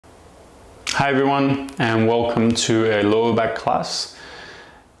Hi everyone, and welcome to a lower back class.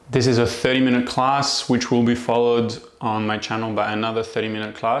 This is a 30-minute class which will be followed on my channel by another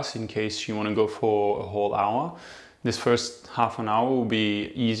 30-minute class in case you want to go for a whole hour. This first half an hour will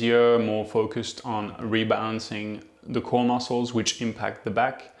be easier, more focused on rebalancing the core muscles which impact the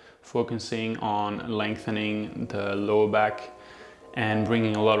back, focusing on lengthening the lower back and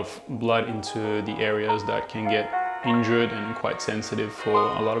bringing a lot of blood into the areas that can get injured and quite sensitive for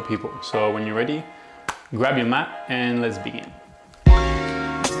a lot of people. So when you're ready, grab your mat and let's begin.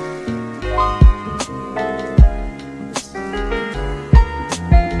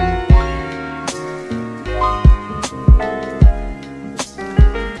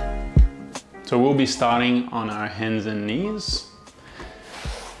 So we'll be starting on our hands and knees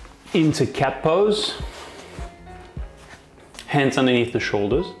into cat pose. Hands underneath the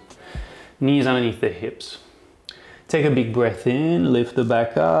shoulders, knees underneath the hips. Take a big breath in, lift the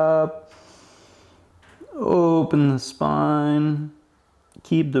back up, open the spine,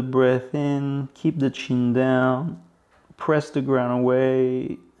 keep the breath in, keep the chin down, press the ground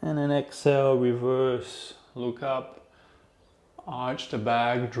away, and then exhale, reverse, look up, arch the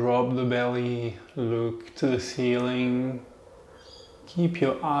back, drop the belly, look to the ceiling. Keep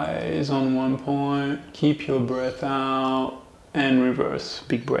your eyes on one point, keep your breath out, and reverse.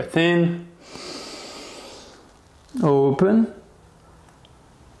 Big breath in, open,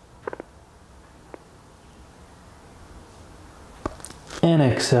 and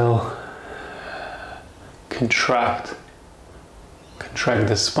exhale. Contract. Contract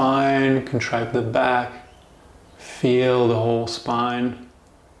the spine, contract the back, feel the whole spine.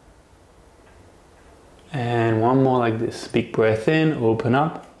 And one more like this. Big breath in, open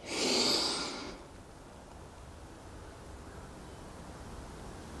up.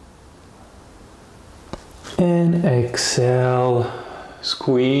 And exhale,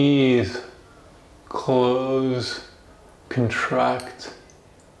 squeeze, close, contract.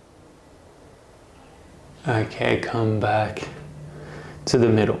 Okay, come back to the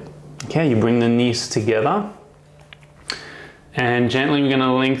middle. Okay, you bring the knees together. And gently we're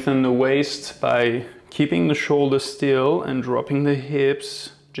gonna lengthen the waist by keeping the shoulders still and dropping the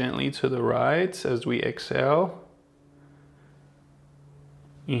hips gently to the right as we exhale.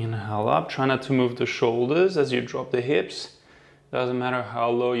 Inhale up, try not to move the shoulders as you drop the hips. Doesn't matter how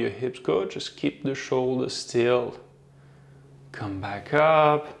low your hips go, just keep the shoulders still. Come back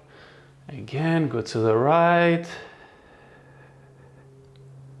up. Again, go to the right.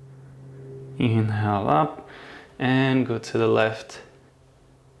 Inhale up and go to the left.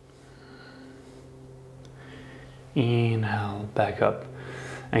 Inhale, back up.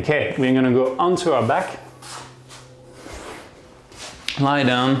 Okay, we're gonna go onto our back. Lie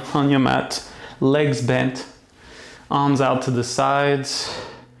down on your mat, legs bent, arms out to the sides.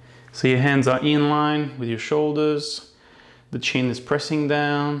 So your hands are in line with your shoulders. The chin is pressing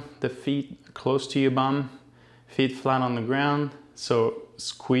down, the feet close to your bum, feet flat on the ground. So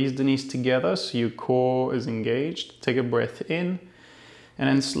squeeze the knees together so your core is engaged. Take a breath in and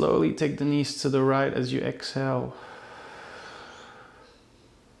then slowly take the knees to the right as you exhale.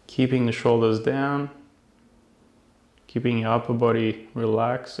 Keeping the shoulders down. Keeping your upper body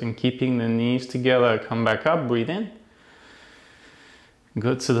relaxed and keeping the knees together. Come back up, breathe in.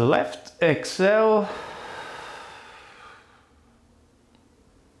 Go to the left, exhale.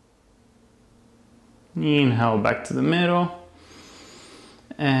 Inhale back to the middle.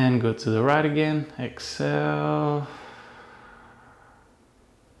 And go to the right again, exhale.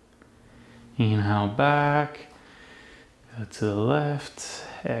 Inhale back. Go to the left,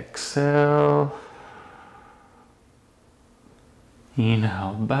 exhale.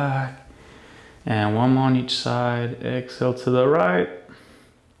 Inhale back, and one more on each side. Exhale to the right.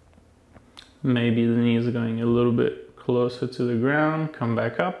 Maybe the knees are going a little bit closer to the ground. Come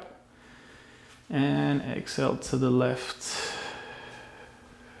back up and exhale to the left.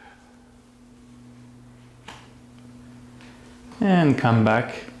 And come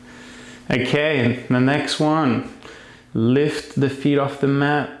back. Okay, the next one. Lift the feet off the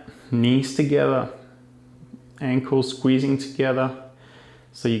mat, knees together. Ankles squeezing together.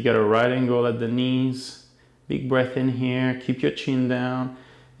 So you get a right angle at the knees. Big breath in here, keep your chin down.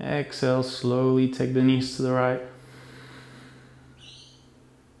 Exhale, slowly take the knees to the right.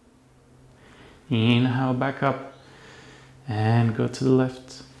 Inhale, back up and go to the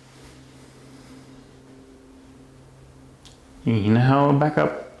left. Inhale, back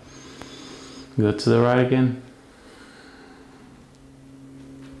up. Go to the right again.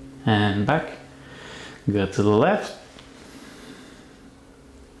 And back. Go to the left.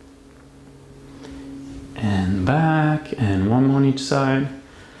 And back. And one more on each side.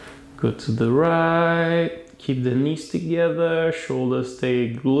 Go to the right, keep the knees together, shoulders stay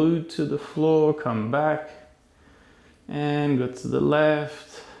glued to the floor, come back, and go to the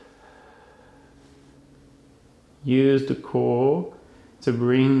left. Use the core to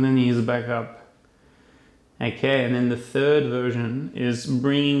bring the knees back up. Okay, and then the third version is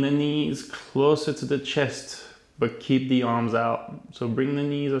bringing the knees closer to the chest, but keep the arms out. So bring the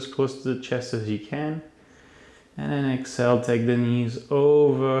knees as close to the chest as you can. And then exhale, take the knees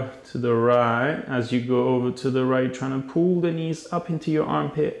over to the right. As you go over to the right, trying to pull the knees up into your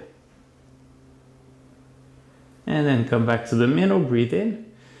armpit. And then come back to the middle, breathe in.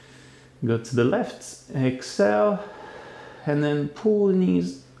 Go to the left, exhale, and then pull the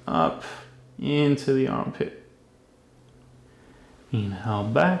knees up into the armpit. Inhale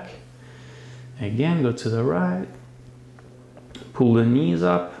back. Again, go to the right. Pull the knees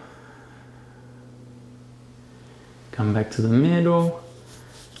up. Come back to the middle,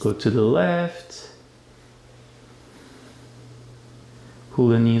 go to the left, pull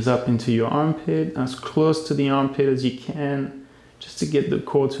the knees up into your armpit, as close to the armpit as you can, just to get the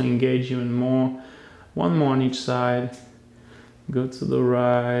core to engage even more. One more on each side, go to the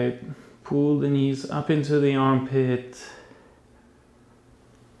right, pull the knees up into the armpit,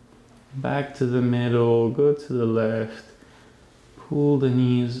 back to the middle, go to the left, pull the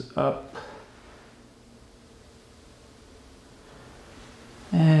knees up,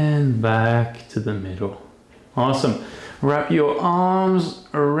 and back to the middle. Awesome. Wrap your arms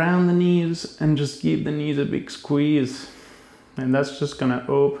around the knees and just give the knees a big squeeze. And that's just gonna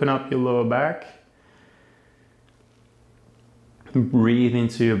open up your lower back. Breathe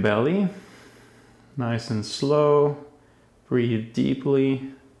into your belly. Nice and slow. Breathe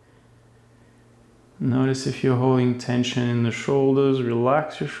deeply. Notice if you're holding tension in the shoulders.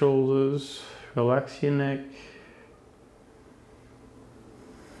 Relax your shoulders. Relax your neck.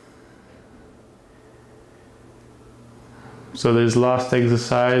 So this last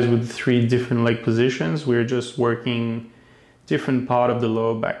exercise with 3 different leg positions, we're just working different part of the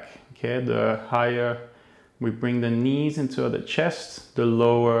lower back. Okay, the higher we bring the knees into the chest, the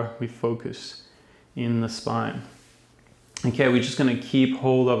lower we focus in the spine. Okay, we're just gonna keep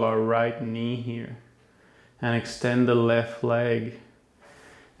hold of our right knee here and extend the left leg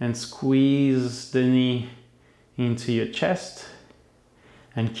and squeeze the knee into your chest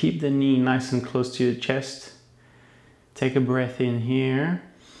and keep the knee nice and close to your chest. Take a breath in here,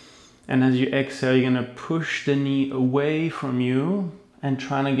 and as you exhale, you're gonna push the knee away from you and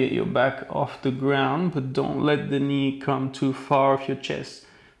trying to get your back off the ground, but don't let the knee come too far off your chest.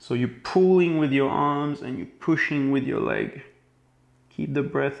 So you're pulling with your arms and you're pushing with your leg. Keep the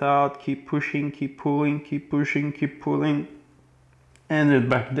breath out, keep pushing, keep pulling, keep pushing, keep pulling. And then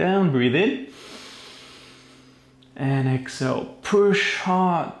back down, breathe in. And exhale, push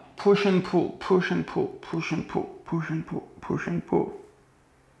hard, push and pull, push and pull, push and pull. Push and pull, push and pull.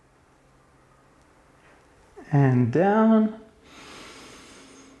 And down.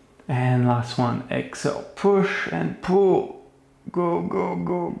 And last one, exhale, push and pull. Go, go,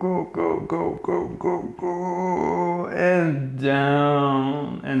 go, go, go, go, go, go, go. And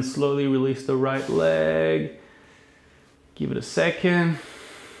down. And slowly release the right leg. Give it a second.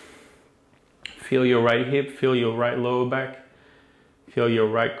 Feel your right hip, feel your right lower back. Feel your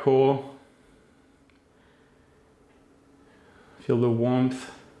right core. Feel the warmth.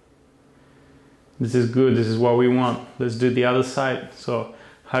 This is good, this is what we want. Let's do the other side. So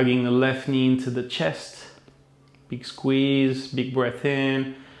hugging the left knee into the chest. Big squeeze, big breath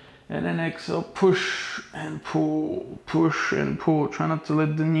in. And then exhale, push and pull, push and pull. Try not to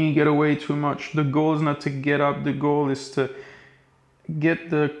let the knee get away too much. The goal is not to get up, the goal is to get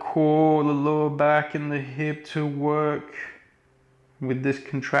the core, the lower back and the hip to work with this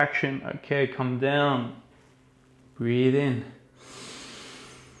contraction. Okay, come down. Breathe in.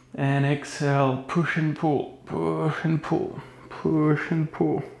 And exhale, push and pull, push and pull, push and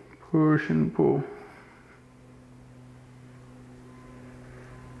pull, push and pull.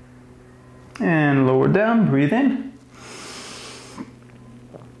 And lower down, breathe in.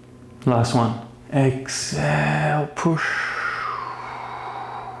 Last one. Exhale, push.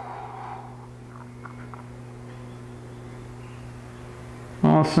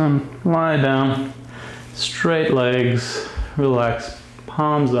 Awesome. Lie down. Straight legs. Relax.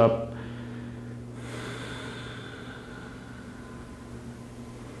 Palms up.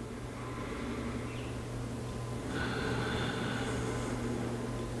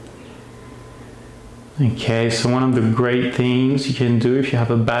 Okay, so one of the great things you can do if you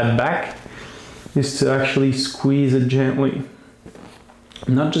have a bad back is to actually squeeze it gently.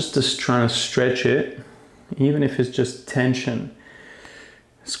 Not just trying to stretch it, even if it's just tension.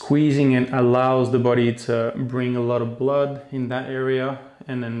 Squeezing it allows the body to bring a lot of blood in that area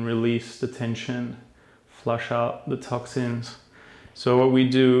and then release the tension, flush out the toxins. So what we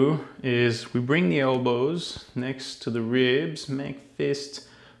do is we bring the elbows next to the ribs, make fist,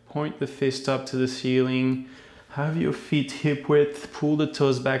 point the fist up to the ceiling, have your feet hip width, pull the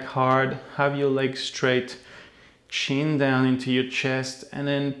toes back hard, have your legs straight, chin down into your chest, and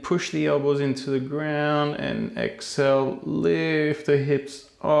then push the elbows into the ground and exhale, lift the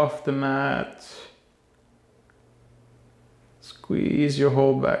hips off the mat. Squeeze your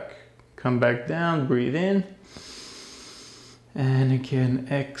whole back. Come back down, breathe in. And again,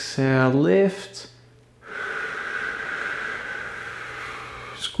 exhale, lift.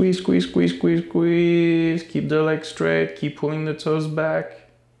 Squeeze, squeeze, squeeze, squeeze, squeeze. Keep the legs straight, keep pulling the toes back.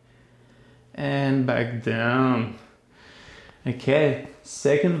 And back down. Okay,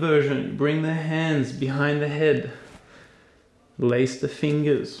 second version, bring the hands behind the head. Lace the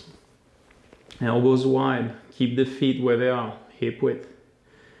fingers. Elbows wide. Keep the feet where they are, hip width.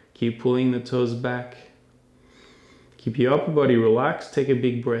 Keep pulling the toes back. Keep your upper body relaxed. Take a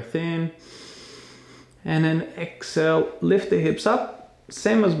big breath in. And then exhale, lift the hips up.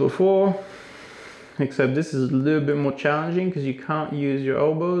 Same as before, except this is a little bit more challenging because you can't use your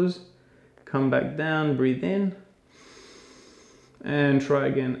elbows. Come back down, breathe in. And try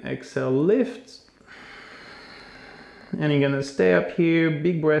again, exhale, lift. And you're gonna stay up here,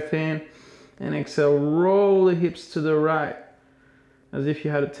 big breath in. And exhale, roll the hips to the right. As if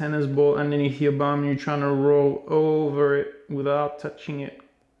you had a tennis ball underneath your bum and you're trying to roll over it without touching it.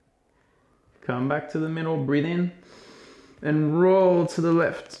 Come back to the middle, breathe in. And roll to the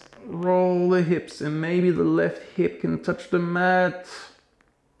left. Roll the hips and maybe the left hip can touch the mat.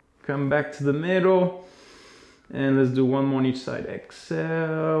 Come back to the middle. And let's do one more on each side.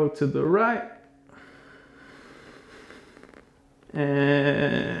 Exhale to the right.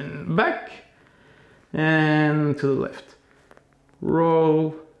 And back. And to the left.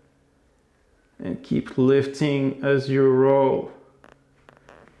 Roll. And keep lifting as you roll.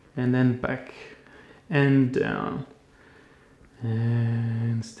 And then back and down.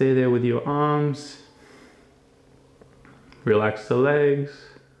 And stay there with your arms. Relax the legs.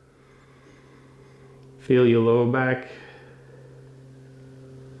 Feel your lower back.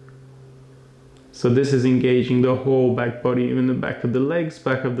 So this is engaging the whole back body, even the back of the legs,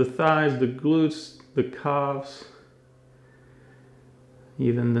 back of the thighs, the glutes, the calves,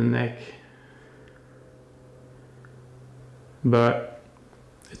 even the neck. But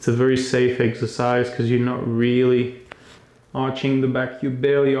it's a very safe exercise because you're not really arching the back, you're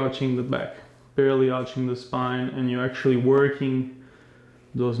barely arching the back, barely arching the spine, and you're actually working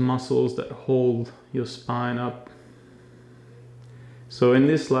those muscles that hold your spine up. So in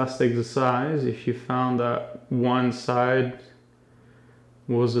this last exercise, if you found that one side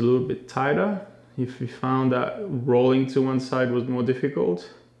was a little bit tighter, if you found that rolling to one side was more difficult,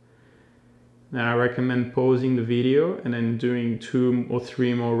 then I recommend pausing the video and then doing 2 or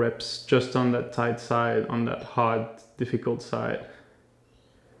 3 more reps just on that tight side, on that hard, difficult side.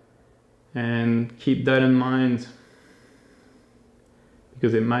 And keep that in mind,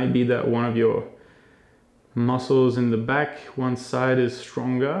 because it might be that one of your muscles in the back, one side is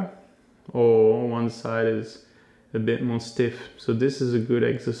stronger or one side is a bit more stiff. So this is a good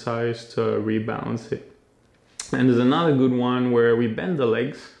exercise to rebalance it. And there's another good one where we bend the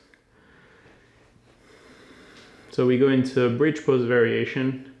legs. So we go into bridge pose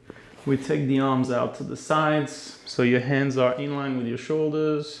variation. We take the arms out to the sides, so your hands are in line with your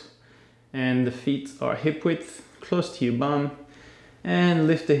shoulders and the feet are hip width, close to your bum, and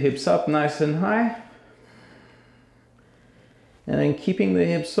lift the hips up nice and high. And then keeping the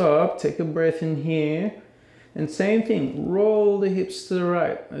hips up, take a breath in here. And same thing, roll the hips to the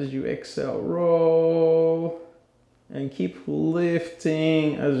right as you exhale, roll. And keep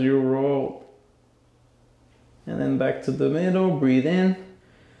lifting as you roll. And then back to the middle, breathe in.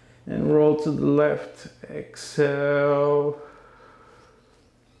 And roll to the left, exhale.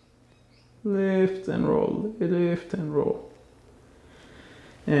 Lift and roll, lift and roll.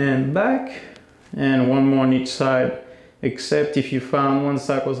 And back. And one more on each side. Except if you found one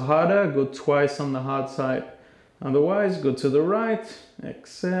side was harder, go twice on the hard side. Otherwise, go to the right,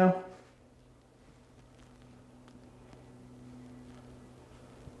 exhale.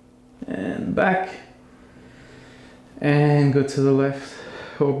 And back. And go to the left,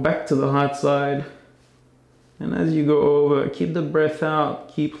 or back to the hard side. And as you go over, keep the breath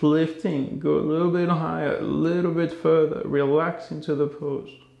out, keep lifting, go a little bit higher, a little bit further, relax into the pose.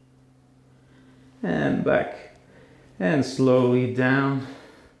 And back. And slowly down.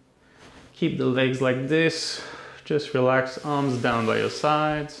 Keep the legs like this, Just relax, arms down by your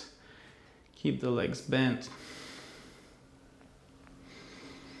sides. Keep the legs bent.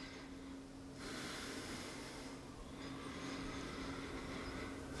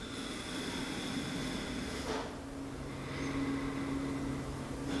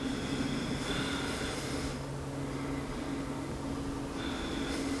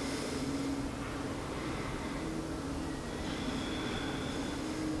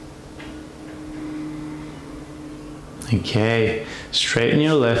 Okay, straighten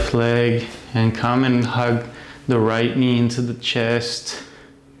your left leg and come and hug the right knee into the chest.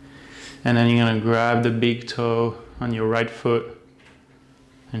 And then you're gonna grab the big toe on your right foot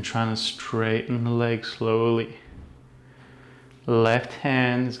and trying to straighten the leg slowly. Left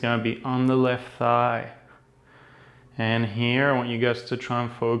hand is gonna be on the left thigh. And here I want you guys to try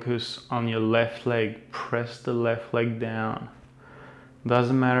and focus on your left leg. Press the left leg down.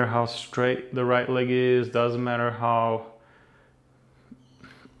 Doesn't matter how straight the right leg is, doesn't matter how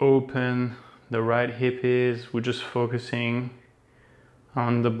open the right hip is, we're just focusing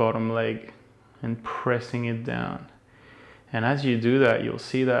on the bottom leg and pressing it down. And as you do that, you'll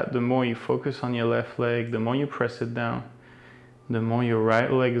see that the more you focus on your left leg, the more you press it down, the more your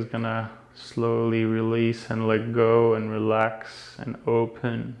right leg is gonna slowly release and let go and relax and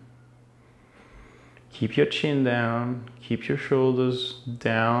open. Keep your chin down, keep your shoulders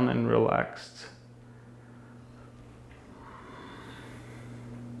down and relaxed.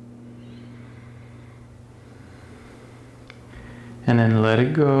 And then let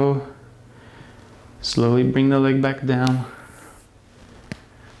it go. Slowly bring the leg back down.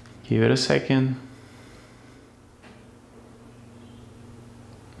 Give it a second.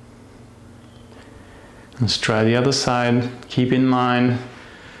 Let's try the other side. Keep in mind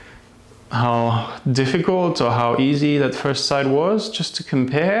how difficult or how easy that first side was, just to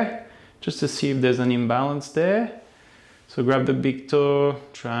compare, just to see if there's an imbalance there. So grab the big toe,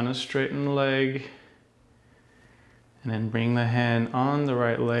 trying to straighten the leg, and then bring the hand on the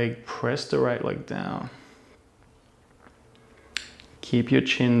right leg, press the right leg down. Keep your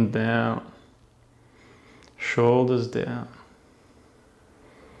chin down, shoulders down.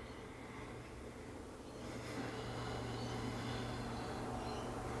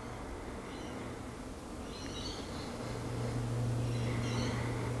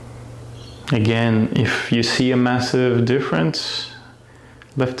 Again, if you see a massive difference,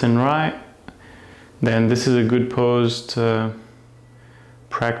 left and right, then this is a good pose to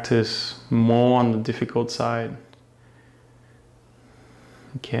practice more on the difficult side.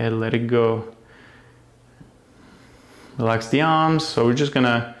 Okay, let it go. Relax the arms. So we're just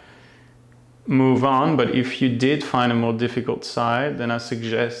gonna move on, but if you did find a more difficult side, then I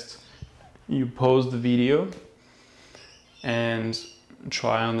suggest you pause the video and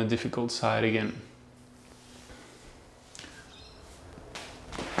try on the difficult side again.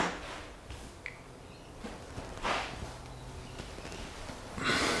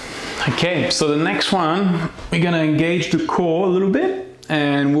 Okay, so the next one, we're gonna engage the core a little bit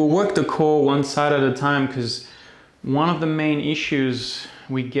and we'll work the core one side at a time, because one of the main issues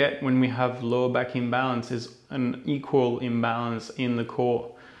we get when we have lower back imbalance is an equal imbalance in the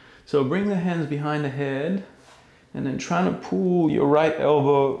core. So bring the hands behind the head and then trying to pull your right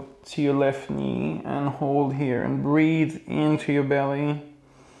elbow to your left knee and hold here and breathe into your belly.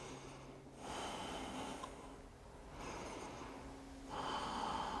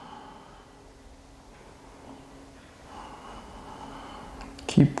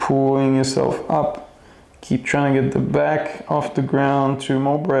 Keep pulling yourself up. Keep trying to get the back off the ground. 2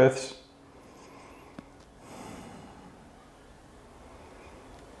 more breaths.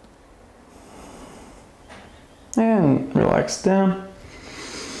 And relax down.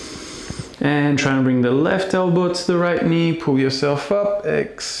 And try to bring the left elbow to the right knee. Pull yourself up.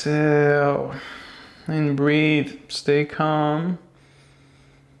 Exhale. And breathe. Stay calm.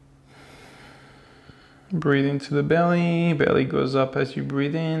 Breathe into the belly. Belly goes up as you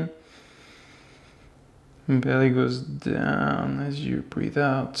breathe in. And belly goes down as you breathe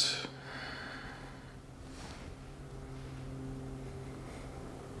out.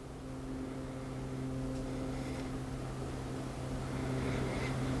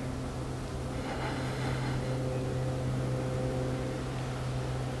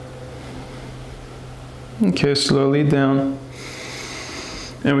 Okay, slowly down.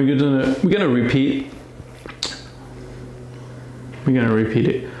 And we're gonna repeat. We're gonna repeat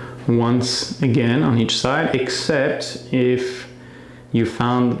it once again on each side, except if you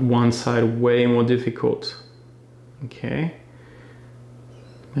found one side way more difficult. Okay?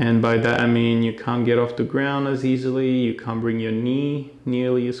 And by that I mean you can't get off the ground as easily, you can't bring your knee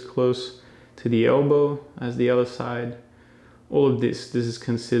nearly as close to the elbow as the other side. All of this is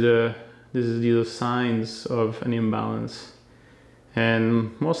considered, these are signs of an imbalance.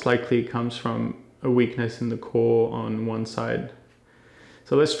 And most likely it comes from a weakness in the core on one side.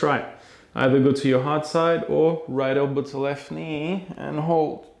 So let's try it. Either go to your hard side or right elbow to left knee and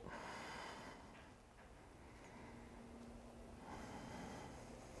hold.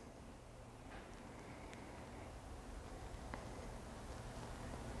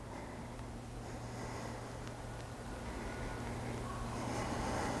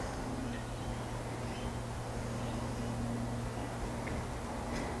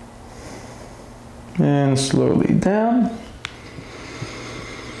 And slowly down.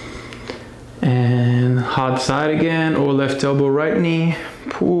 And hard side again, or left elbow, right knee.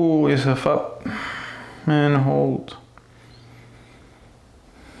 Pull yourself up and hold.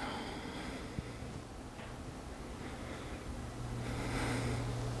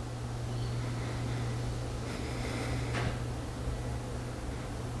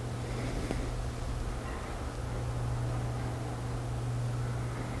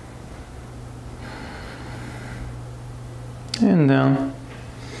 And down.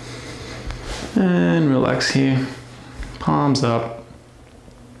 And relax here. Palms up.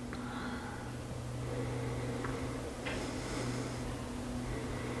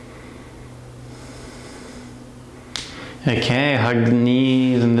 Okay, hug the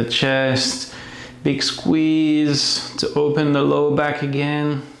knees and the chest. Big squeeze to open the lower back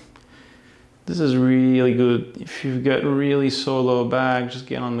again. This is really good. If you've got really sore lower back, just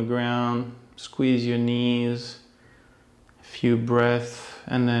get on the ground, squeeze your knees, a few breaths,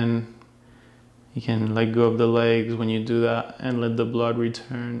 and then you can let go of the legs when you do that and let the blood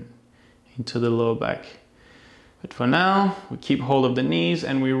return into the lower back. But for now, we keep hold of the knees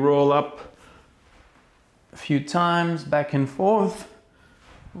and we roll up a few times, back and forth.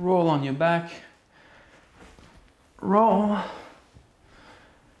 Roll on your back. Roll.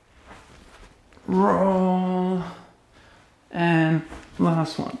 Roll. And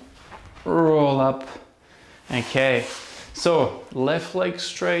last one. Roll up. Okay. So left leg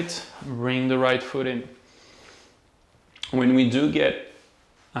straight, bring the right foot in. When we do get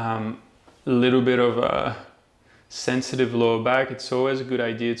a little bit of a sensitive lower back, it's always a good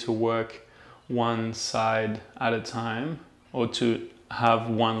idea to work one side at a time, or to have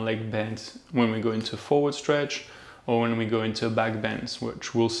one leg bent when we go into forward stretch or when we go into back bends,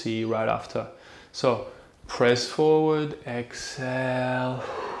 which we'll see right after. So press forward, exhale.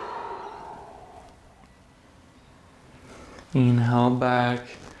 Inhale back,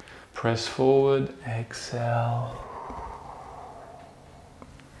 press forward, exhale.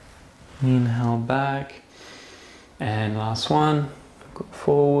 Inhale back, and last one, go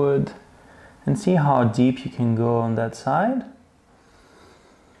forward, and see how deep you can go on that side.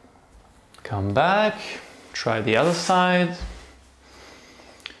 Come back, try the other side.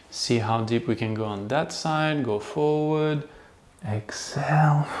 See how deep we can go on that side, go forward,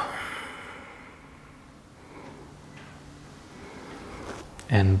 exhale.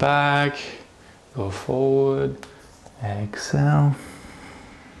 And back, go forward, exhale.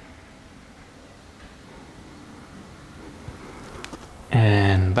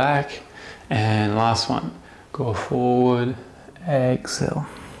 And back, and last one, go forward, exhale.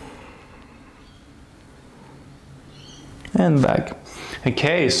 And back.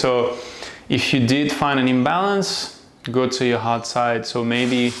 Okay, so if you did find an imbalance, go to your hard side. So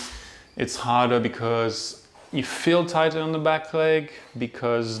maybe it's harder because you feel tighter on the back leg,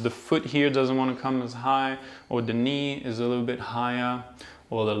 because the foot here doesn't want to come as high, or the knee is a little bit higher,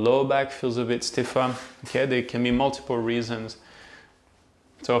 or the lower back feels a bit stiffer. Okay, there can be multiple reasons.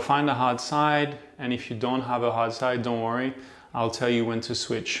 So find a hard side, and if you don't have a hard side, don't worry. I'll tell you when to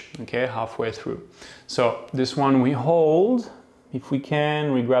switch, okay, halfway through. So this one we hold. If we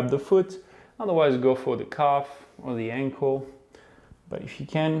can, we grab the foot. Otherwise, go for the calf or the ankle. But if you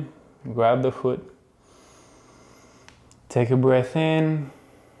can, grab the foot. Take a breath in,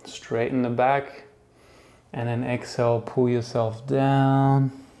 straighten the back, and then exhale, pull yourself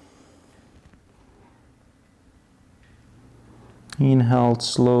down. Inhale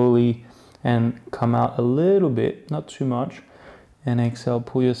slowly and come out a little bit, not too much. And exhale,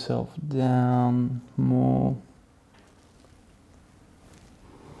 pull yourself down more.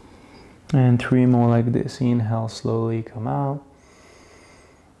 And 3 more like this. Inhale, slowly come out.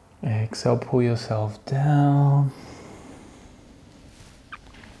 Exhale, pull yourself down.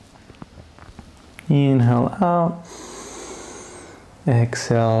 Inhale out.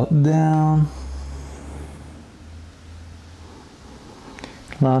 Exhale down.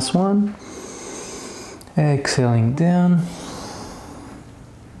 Last one. Exhaling down.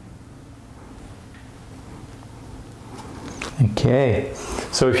 Okay,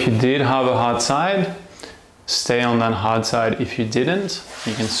 so if you did have a hard side, stay on that hard side. If you didn't,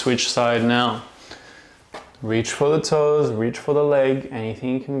 you can switch side now. Reach for the toes, reach for the leg,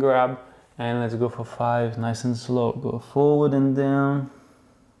 anything you can grab. And let's go for 5, nice and slow. Go forward and down.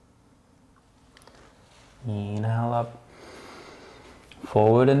 Inhale up.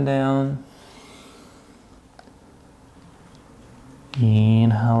 Forward and down.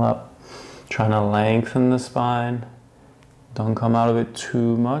 Inhale up. Trying to lengthen the spine. Don't come out of it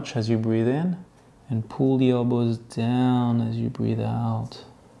too much as you breathe in. And pull the elbows down as you breathe out.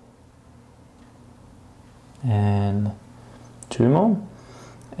 And 2 more.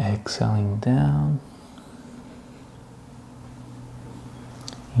 Exhaling down.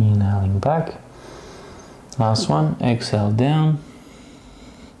 Inhaling back. Last one. Exhale down.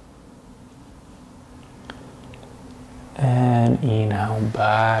 And inhale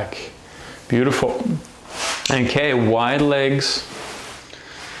back. Beautiful. Okay, wide legs.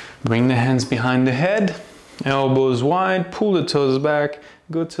 Bring the hands behind the head. Elbows wide. Pull the toes back.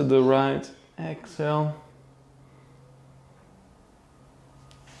 Go to the right. Exhale.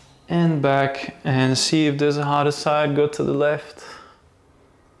 And back, and see if there's a harder side. Go to the left.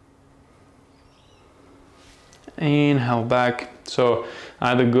 Inhale back. So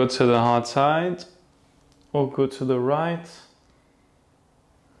either go to the hard side or go to the right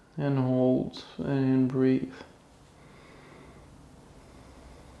and hold and breathe.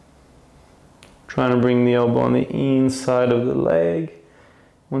 Trying to bring the elbow on the inside of the leg.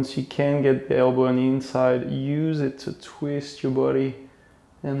 Once you can get the elbow on the inside, use it to twist your body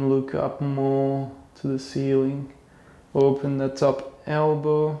and look up more to the ceiling. Open the top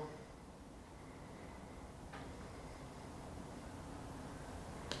elbow.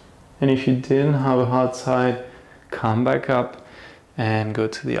 And if you didn't have a hard side, come back up and go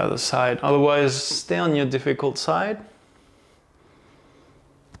to the other side. Otherwise, stay on your difficult side.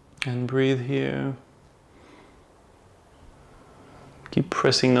 And breathe here. Keep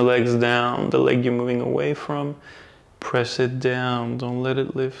pressing the legs down, the leg you're moving away from. Press it down, don't let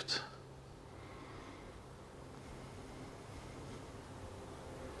it lift.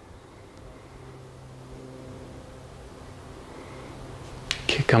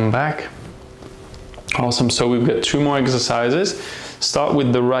 Okay, come back. Awesome, so we've got 2 more exercises. Start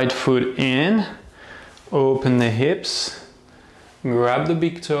with the right foot in, open the hips, grab the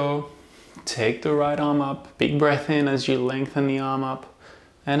big toe, take the right arm up, big breath in as you lengthen the arm up.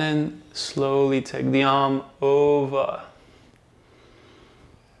 And then slowly take the arm over.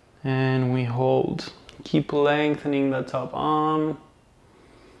 And we hold. Keep lengthening the top arm.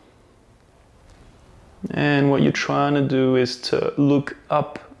 And what you're trying to do is to look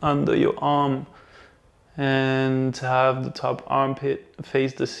up under your arm and have the top armpit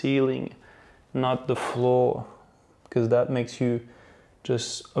face the ceiling, not the floor, because that makes you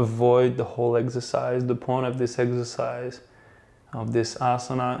just avoid the whole exercise. The point of this exercise, of this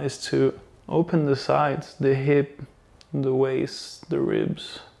asana, is to open the sides, the hip, the waist, the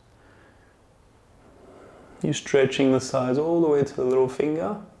ribs. You're stretching the sides all the way to the little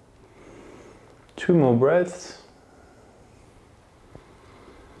finger. 2 more breaths.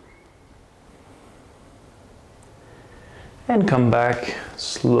 And come back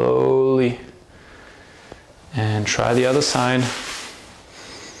slowly. And try the other side.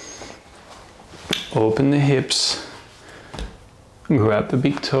 Open the hips. Grab the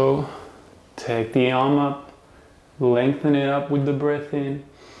big toe, take the arm up, lengthen it up with the breath in,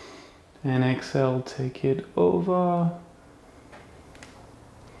 and exhale, take it over.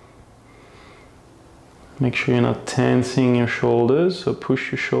 Make sure you're not tensing your shoulders, so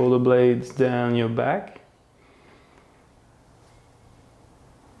push your shoulder blades down your back.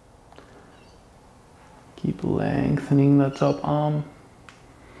 Keep lengthening the top arm.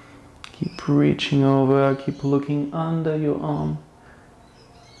 Keep reaching over, keep looking under your arm.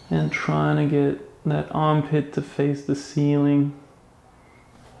 And trying to get that armpit to face the ceiling.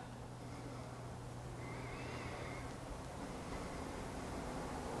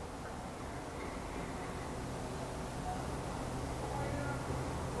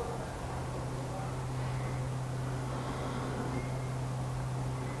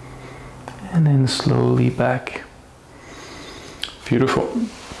 And then slowly back. Beautiful.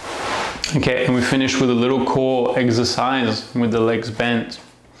 Okay, and we finish with a little core exercise with the legs bent.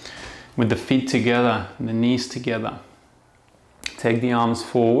 With the feet together, the knees together. Take the arms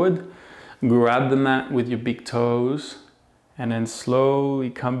forward, grab the mat with your big toes, and then slowly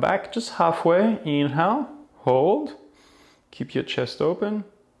come back just halfway. Inhale, hold, keep your chest open,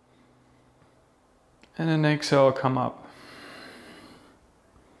 and then exhale, come up.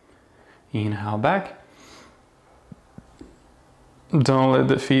 Inhale back, Don't let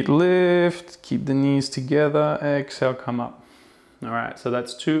the feet lift. Keep the knees together. Exhale, come up. All right, so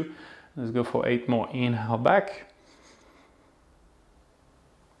that's 2. Let's go for 8 more. Inhale back.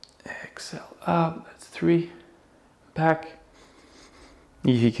 Exhale up. That's 3. Back.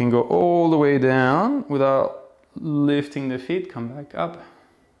 If you can go all the way down without lifting the feet, come back up.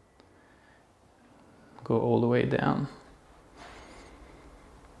 Go all the way down.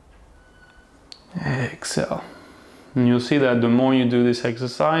 Exhale. And you'll see that the more you do this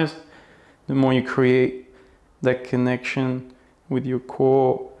exercise, the more you create that connection with your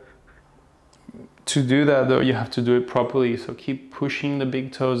core. To do that though, you have to do it properly. So keep pushing the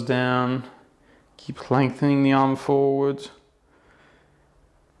big toes down, keep lengthening the arm forward.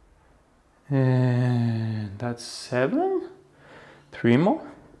 And that's 7. 3 more.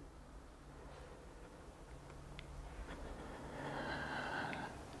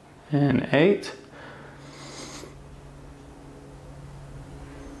 And 8.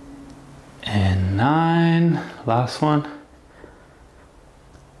 And 9, last one.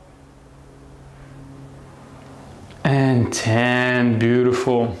 And 10,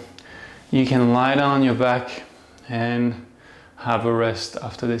 beautiful. You can lie down on your back and have a rest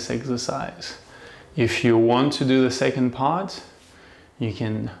after this exercise. If you want to do the second part, you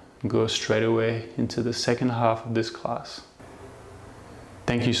can go straight away into the second half of this class.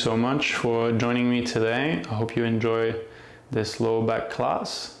 Thank you so much for joining me today. I hope you enjoy this lower back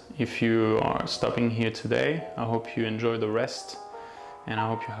class. If you are stopping here today, I hope you enjoy the rest, and I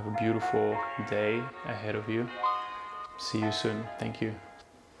hope you have a beautiful day ahead of you. See you soon. Thank you.